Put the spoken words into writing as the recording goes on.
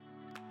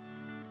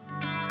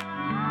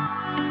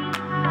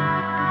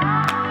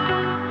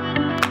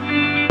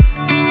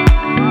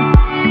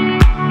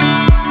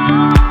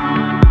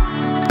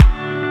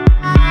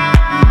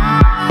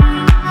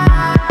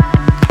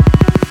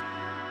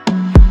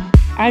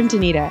I'm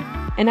Danita,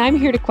 and I'm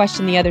here to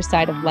question the other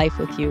side of life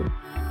with you,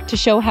 to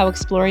show how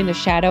exploring the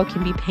shadow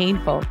can be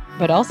painful,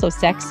 but also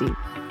sexy.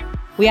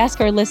 We ask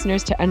our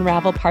listeners to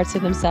unravel parts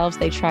of themselves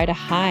they try to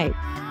hide,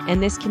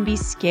 and this can be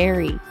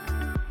scary,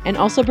 and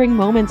also bring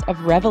moments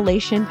of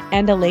revelation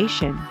and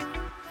elation.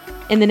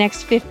 In the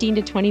next 15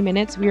 to 20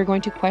 minutes, we are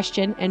going to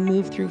question and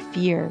move through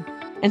fear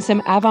and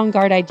some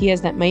avant-garde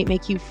ideas that might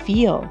make you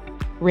feel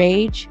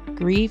rage,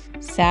 grief,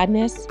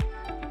 sadness,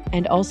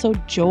 and also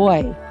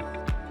joy.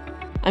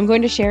 I'm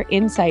going to share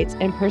insights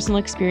and personal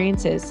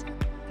experiences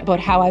about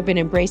how I've been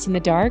embracing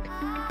the dark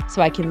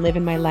so I can live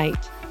in my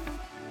light.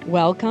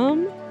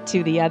 Welcome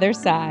to the other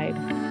side.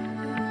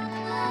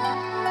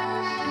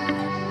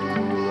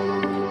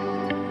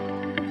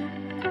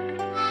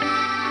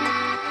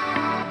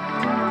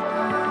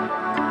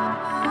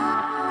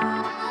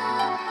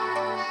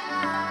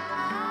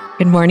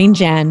 Good morning,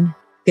 Jen.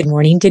 Good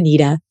morning,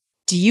 Danita.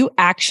 Do you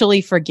actually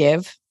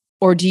forgive,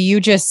 or do you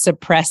just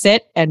suppress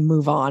it and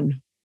move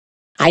on?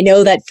 I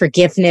know that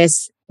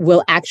forgiveness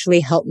will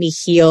actually help me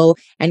heal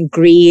and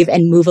grieve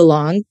and move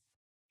along,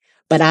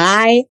 but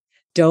I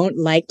don't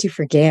like to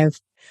forgive.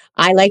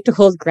 I like to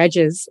hold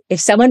grudges.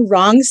 If someone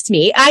wrongs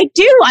me, I'm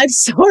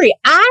sorry.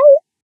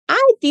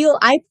 I feel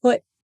I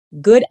put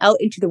good out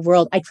into the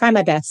world. I try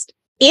my best.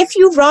 If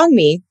you wrong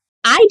me,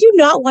 I do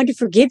not want to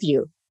forgive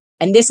you.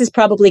 And this is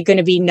probably going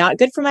to be not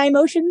good for my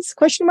emotions, ?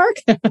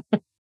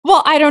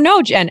 Well, I don't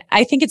know, Jen.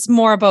 I think it's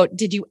more about,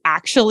 did you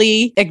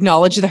actually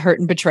acknowledge the hurt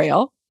and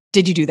betrayal?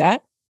 Did you do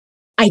that?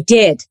 I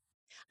did.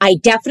 I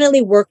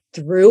definitely worked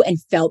through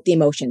and felt the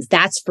emotions.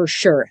 That's for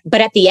sure. But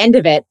at the end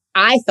of it,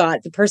 I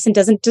thought the person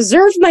doesn't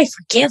deserve my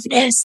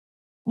forgiveness.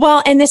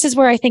 Well, and this is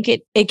where I think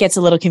it gets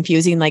a little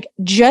confusing. Like,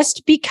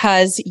 just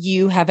because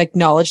you have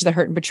acknowledged the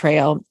hurt and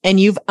betrayal and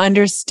you've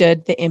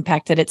understood the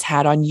impact that it's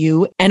had on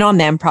you and on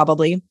them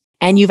probably,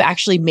 and you've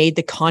actually made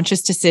the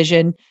conscious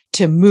decision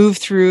to move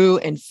through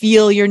and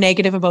feel your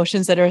negative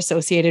emotions that are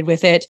associated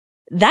with it,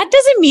 that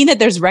doesn't mean that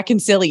there's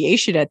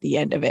reconciliation at the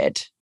end of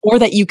it or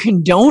that you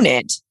condone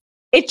it.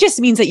 It just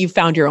means that you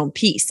found your own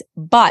peace.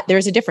 But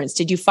there's a difference.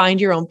 Did you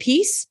find your own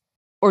peace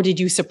or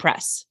did you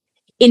suppress?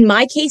 In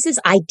my cases,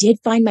 I did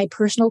find my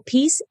personal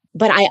peace,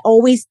 but I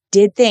always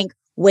did think,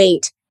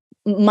 wait,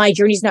 my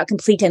journey's not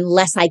complete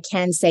unless I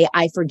can say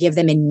I forgive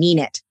them and mean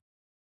it.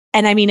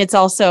 And I mean, it's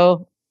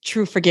also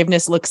true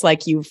forgiveness looks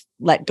like you've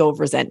let go of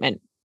resentment.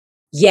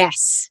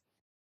 Yes,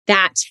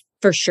 that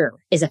for sure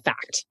is a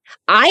fact.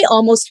 I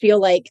almost feel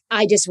like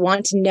I just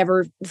want to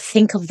never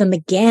think of them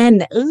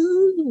again.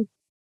 Ooh.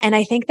 And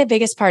I think the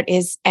biggest part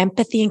is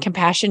empathy and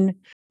compassion.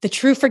 The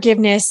true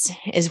forgiveness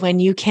is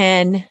when you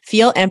can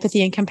feel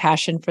empathy and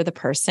compassion for the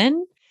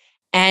person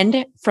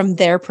and from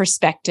their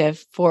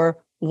perspective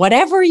for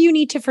whatever you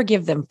need to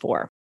forgive them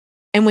for.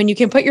 And when you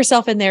can put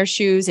yourself in their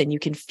shoes and you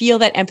can feel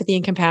that empathy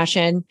and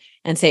compassion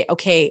and say,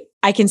 okay,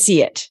 I can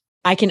see it.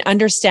 I can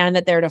understand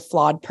that they're a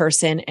flawed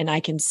person and I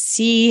can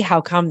see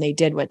how come they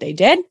did what they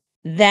did.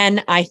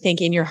 Then I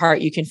think in your heart,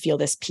 you can feel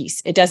this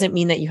peace. It doesn't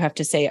mean that you have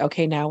to say,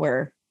 okay, now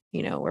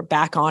we're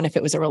back on if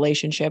it was a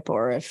relationship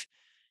or if,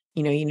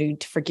 you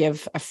need to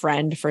forgive a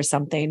friend for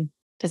something.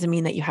 Doesn't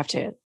mean that you have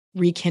to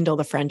rekindle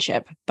the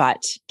friendship,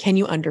 but can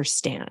you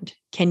understand?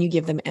 Can you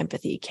give them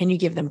empathy? Can you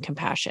give them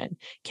compassion?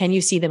 Can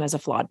you see them as a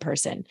flawed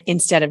person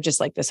instead of just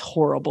like this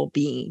horrible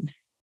being?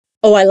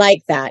 Oh, I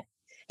like that.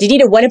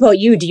 Danita, what about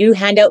you? Do you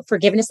hand out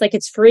forgiveness like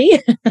it's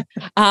free?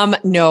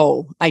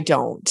 No, I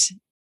don't.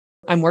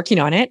 I'm working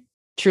on it.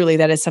 Truly,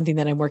 that is something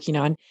that I'm working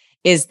on,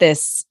 is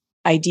this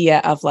idea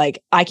of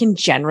like, I can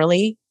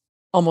generally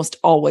almost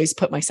always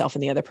put myself in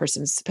the other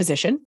person's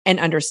position and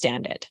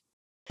understand it.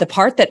 The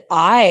part that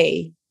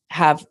I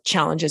have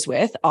challenges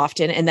with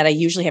often, and that I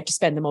usually have to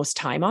spend the most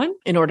time on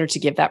in order to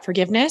give that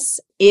forgiveness,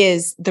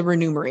 is the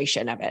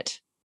remuneration of it.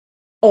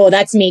 Oh,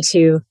 that's me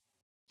too.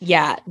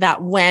 Yeah,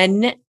 that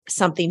when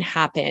something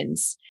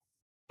happens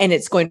and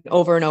it's going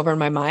over and over in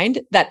my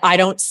mind, that I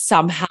don't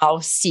somehow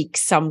seek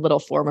some little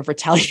form of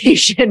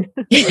retaliation.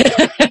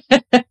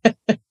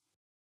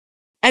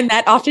 And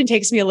that often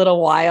takes me a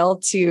little while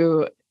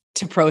to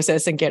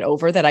process and get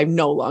over that. I'm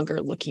no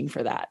longer looking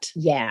for that.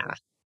 Yeah.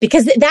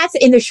 Because that's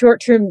in the short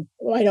term,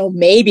 I know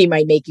maybe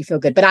might make you feel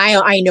good, but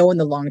I know in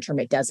the long term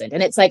it doesn't.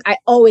 And it's like, I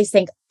always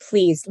think,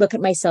 please look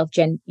at myself,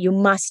 Jen, you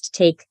must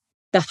take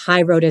the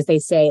high road, as they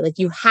say. Like,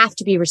 you have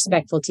to be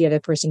respectful to the other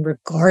person,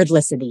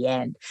 regardless of the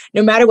end,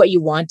 no matter what you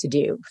want to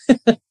do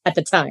at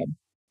the time.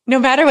 No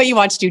matter what you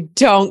want to do,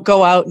 don't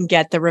go out and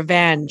get the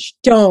revenge.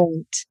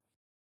 Don't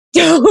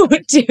do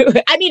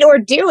it. I mean, or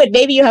do it.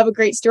 Maybe you have a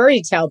great story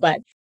to tell,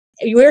 but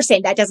you were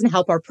saying that doesn't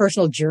help our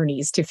personal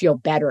journeys to feel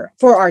better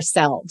for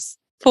ourselves.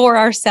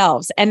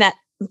 And that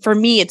for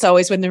me, it's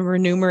always when the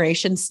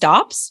remuneration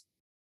stops,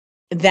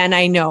 then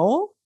I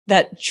know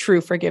that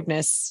true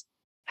forgiveness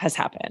has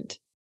happened.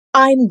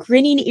 I'm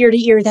grinning ear to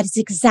ear. That is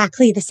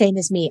exactly the same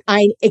as me.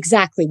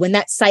 Exactly. When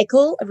that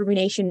cycle of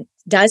rumination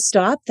does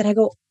stop, then I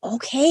go,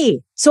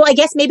 okay. So I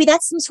guess maybe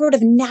that's some sort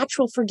of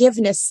natural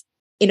forgiveness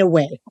in a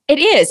way. It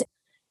is.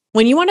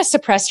 When you want to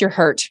suppress your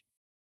hurt,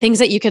 things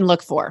that you can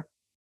look for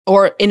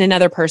or in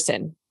another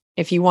person,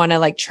 if you want to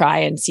like try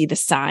and see the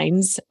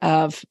signs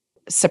of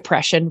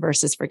suppression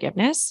versus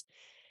forgiveness.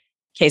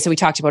 Okay, so we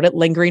talked about it.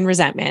 Lingering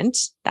resentment,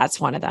 that's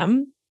one of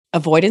them.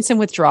 Avoidance and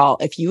withdrawal.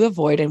 If you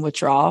avoid and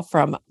withdraw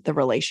from the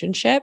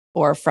relationship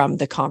or from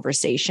the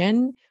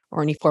conversation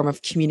or any form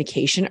of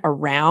communication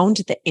around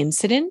the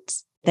incident,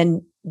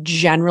 then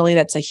generally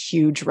that's a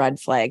huge red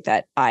flag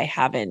that I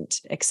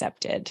haven't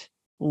accepted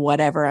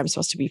whatever I'm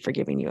supposed to be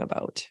forgiving you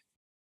about.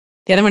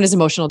 The other one is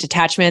emotional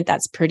detachment.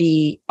 That's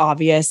pretty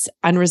obvious.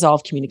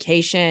 Unresolved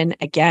communication.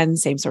 Again,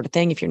 same sort of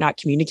thing. If you're not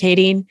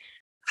communicating,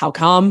 how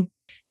come?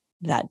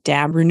 That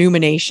damn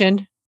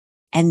rumination.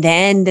 And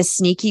then the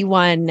sneaky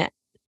one,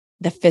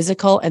 the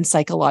physical and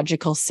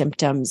psychological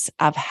symptoms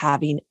of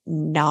having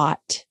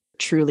not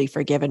truly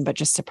forgiven, but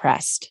just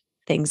suppressed.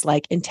 Things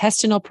like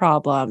intestinal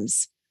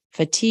problems,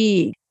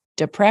 fatigue,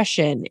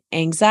 depression,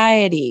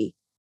 anxiety.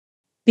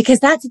 Because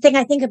that's the thing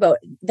I think about.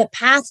 The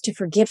path to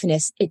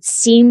forgiveness, it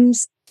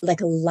seems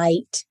like a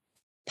light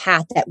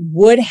path that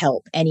would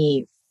help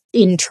any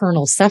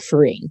internal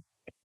suffering.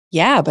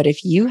 Yeah, but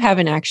if you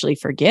haven't actually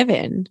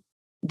forgiven,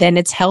 then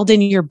it's held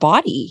in your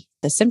body.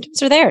 The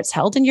symptoms are there. It's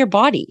held in your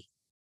body.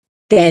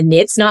 Then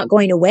it's not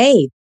going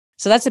away.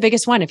 So that's the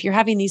biggest one. If you're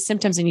having these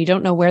symptoms and you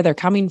don't know where they're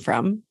coming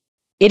from,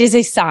 it is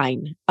a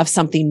sign of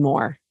something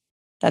more.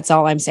 That's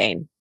all I'm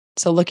saying.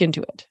 So look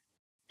into it.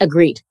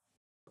 Agreed.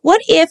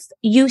 What if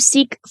you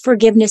seek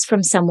forgiveness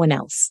from someone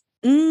else?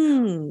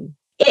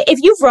 If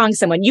you've wronged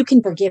someone, you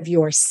can forgive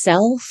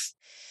yourself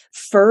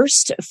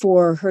first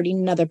for hurting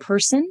another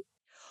person.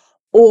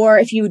 Or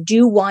if you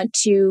do want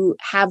to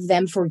have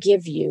them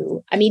forgive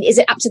you, I mean, is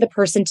it up to the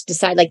person to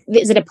decide? Like,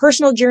 is it a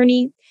personal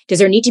journey? Does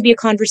there need to be a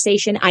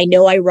conversation? I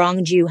know I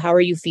wronged you. How are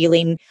you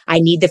feeling? I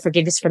need the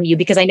forgiveness from you,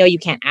 because I know you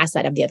can't ask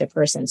that of the other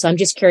person. So I'm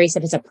just curious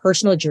if it's a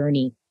personal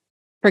journey.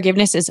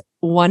 Forgiveness is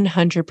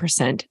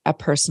 100% a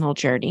personal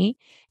journey,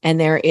 and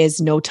there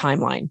is no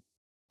timeline.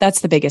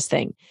 That's the biggest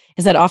thing,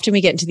 is that often we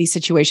get into these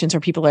situations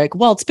where people are like,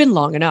 well, it's been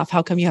long enough.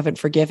 How come you haven't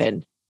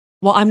forgiven?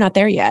 Well, I'm not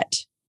there yet.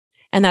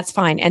 And that's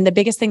fine. And the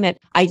biggest thing that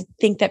I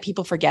think that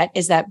people forget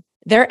is that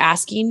they're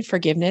asking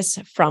forgiveness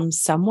from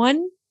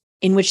someone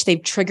in which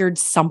they've triggered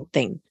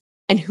something.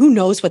 And who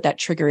knows what that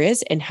trigger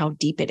is and how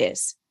deep it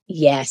is.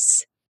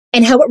 Yes.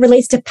 And how it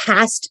relates to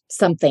past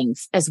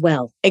somethings as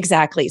well.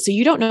 Exactly. So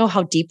you don't know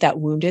how deep that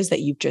wound is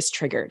that you've just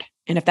triggered.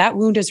 And if that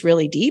wound is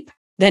really deep,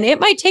 then it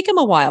might take them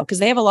a while because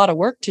they have a lot of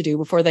work to do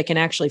before they can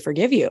actually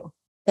forgive you.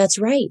 That's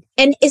right.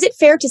 And is it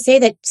fair to say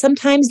that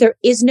sometimes there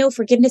is no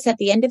forgiveness at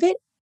the end of it?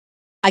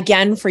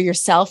 Again, for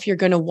yourself, you're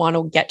going to want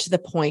to get to the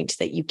point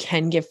that you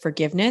can give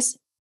forgiveness.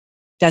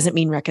 Doesn't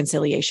mean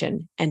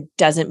reconciliation and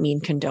doesn't mean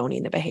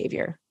condoning the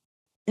behavior.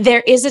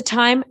 There is a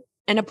time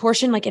and a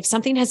portion, like if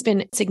something has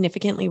been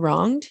significantly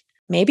wronged,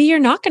 maybe you're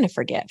not going to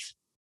forgive.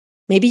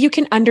 Maybe you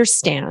can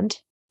understand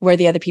where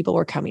the other people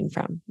were coming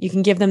from. You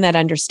can give them that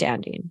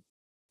understanding.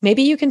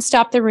 Maybe you can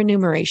stop the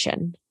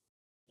remuneration.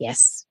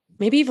 Yes.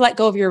 Maybe you've let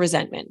go of your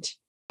resentment.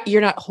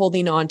 You're not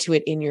holding on to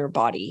it in your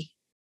body.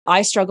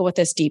 I struggle with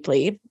this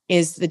deeply,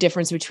 is the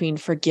difference between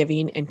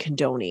forgiving and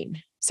condoning.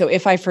 So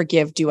if I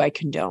forgive, do I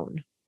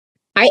condone?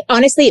 I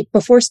honestly,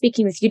 before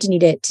speaking with you,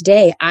 Danita,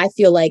 today, I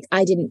feel like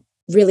I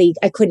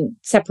couldn't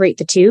separate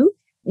the two.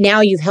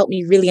 Now you've helped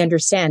me really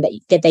understand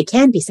that they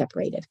can be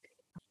separated.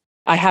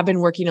 I have been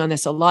working on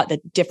this a lot, the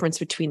difference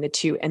between the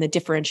two and the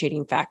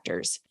differentiating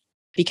factors.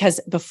 Because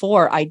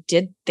before I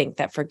did think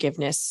that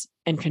forgiveness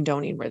and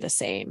condoning were the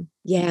same.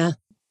 Yeah.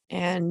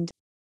 And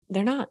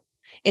they're not.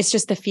 It's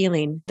just the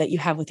feeling that you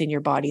have within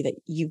your body that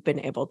you've been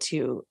able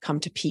to come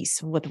to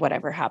peace with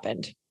whatever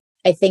happened.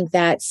 I think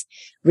that's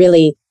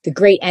really the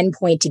great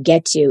endpoint to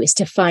get to, is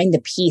to find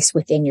the peace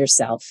within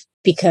yourself,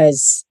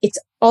 because it's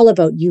all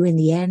about you in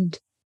the end.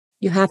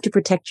 You have to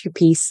protect your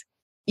peace.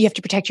 You have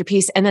to protect your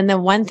peace. And then the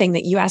one thing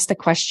that you asked the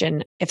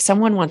question, if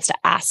someone wants to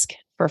ask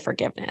for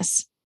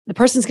forgiveness, the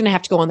person's going to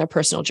have to go on their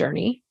personal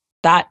journey.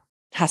 That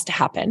has to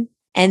happen.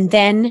 And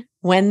then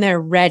when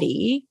they're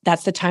ready,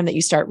 that's the time that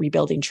you start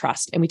rebuilding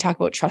trust. And we talk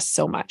about trust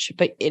so much,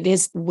 but it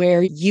is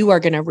where you are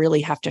going to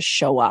really have to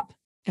show up.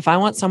 If I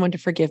want someone to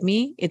forgive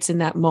me, it's in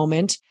that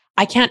moment.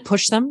 I can't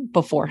push them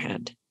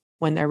beforehand.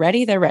 When they're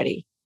ready, they're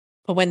ready.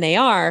 But when they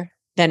are,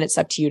 then it's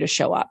up to you to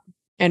show up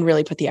and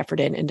really put the effort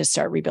in and to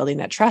start rebuilding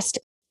that trust,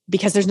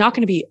 because there's not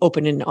going to be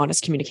open and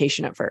honest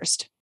communication at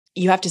first.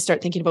 You have to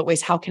start thinking about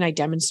ways, how can I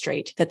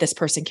demonstrate that this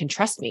person can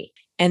trust me?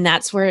 And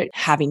that's where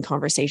having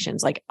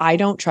conversations like, I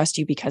don't trust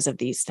you because of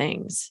these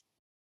things.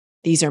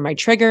 These are my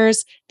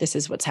triggers. This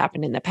is what's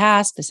happened in the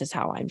past. This is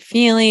how I'm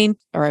feeling,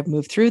 or I've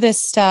moved through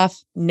this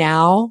stuff.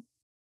 Now,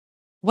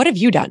 what have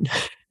you done?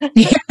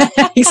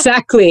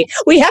 Exactly.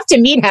 We have to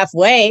meet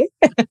halfway.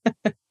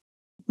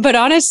 But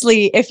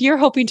honestly, if you're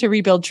hoping to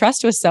rebuild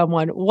trust with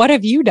someone, what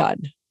have you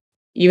done?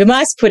 You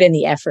must put in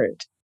the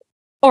effort.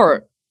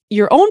 Or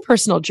your own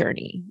personal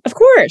journey. Of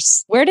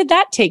course. Where did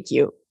that take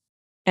you?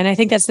 And I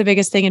think that's the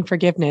biggest thing in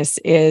forgiveness,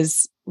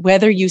 is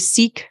whether you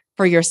seek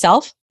for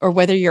yourself or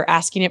whether you're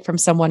asking it from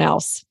someone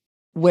else.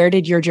 Where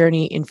did your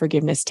journey in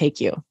forgiveness take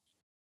you?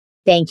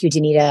 Thank you,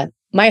 Danita.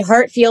 My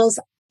heart feels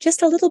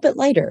just a little bit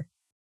lighter.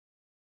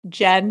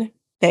 Jen,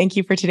 thank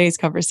you for today's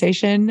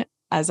conversation.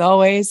 As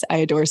always, I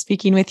adore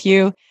speaking with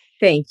you.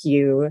 Thank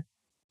you.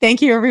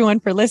 Thank you, everyone,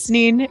 for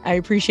listening. I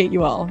appreciate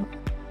you all.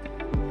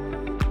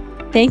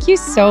 Thank you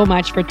so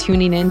much for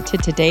tuning in to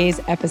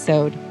today's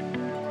episode.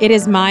 It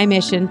is my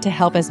mission to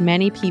help as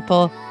many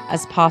people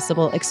as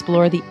possible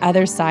explore the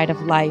other side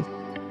of life,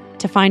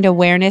 to find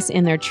awareness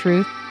in their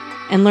truth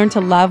and learn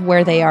to love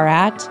where they are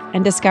at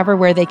and discover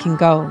where they can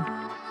go.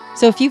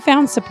 So if you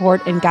found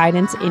support and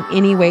guidance in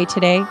any way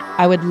today,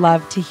 I would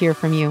love to hear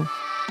from you.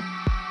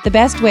 The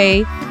best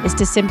way is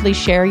to simply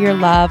share your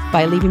love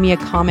by leaving me a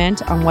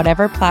comment on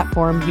whatever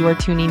platform you are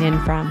tuning in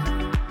from.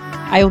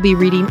 I will be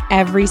reading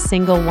every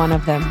single one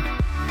of them.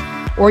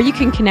 Or you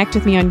can connect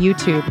with me on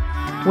YouTube,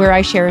 where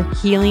I share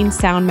healing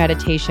sound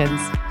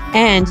meditations.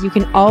 And you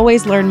can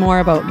always learn more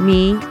about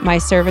me, my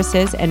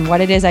services, and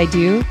what it is I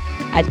do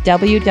at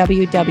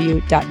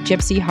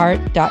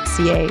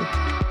www.gypsyheart.ca.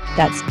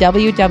 That's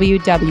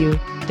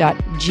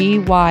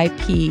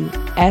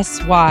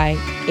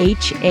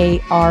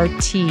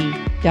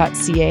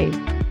www.gypsyheart.ca.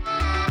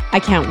 I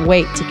can't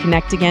wait to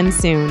connect again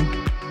soon.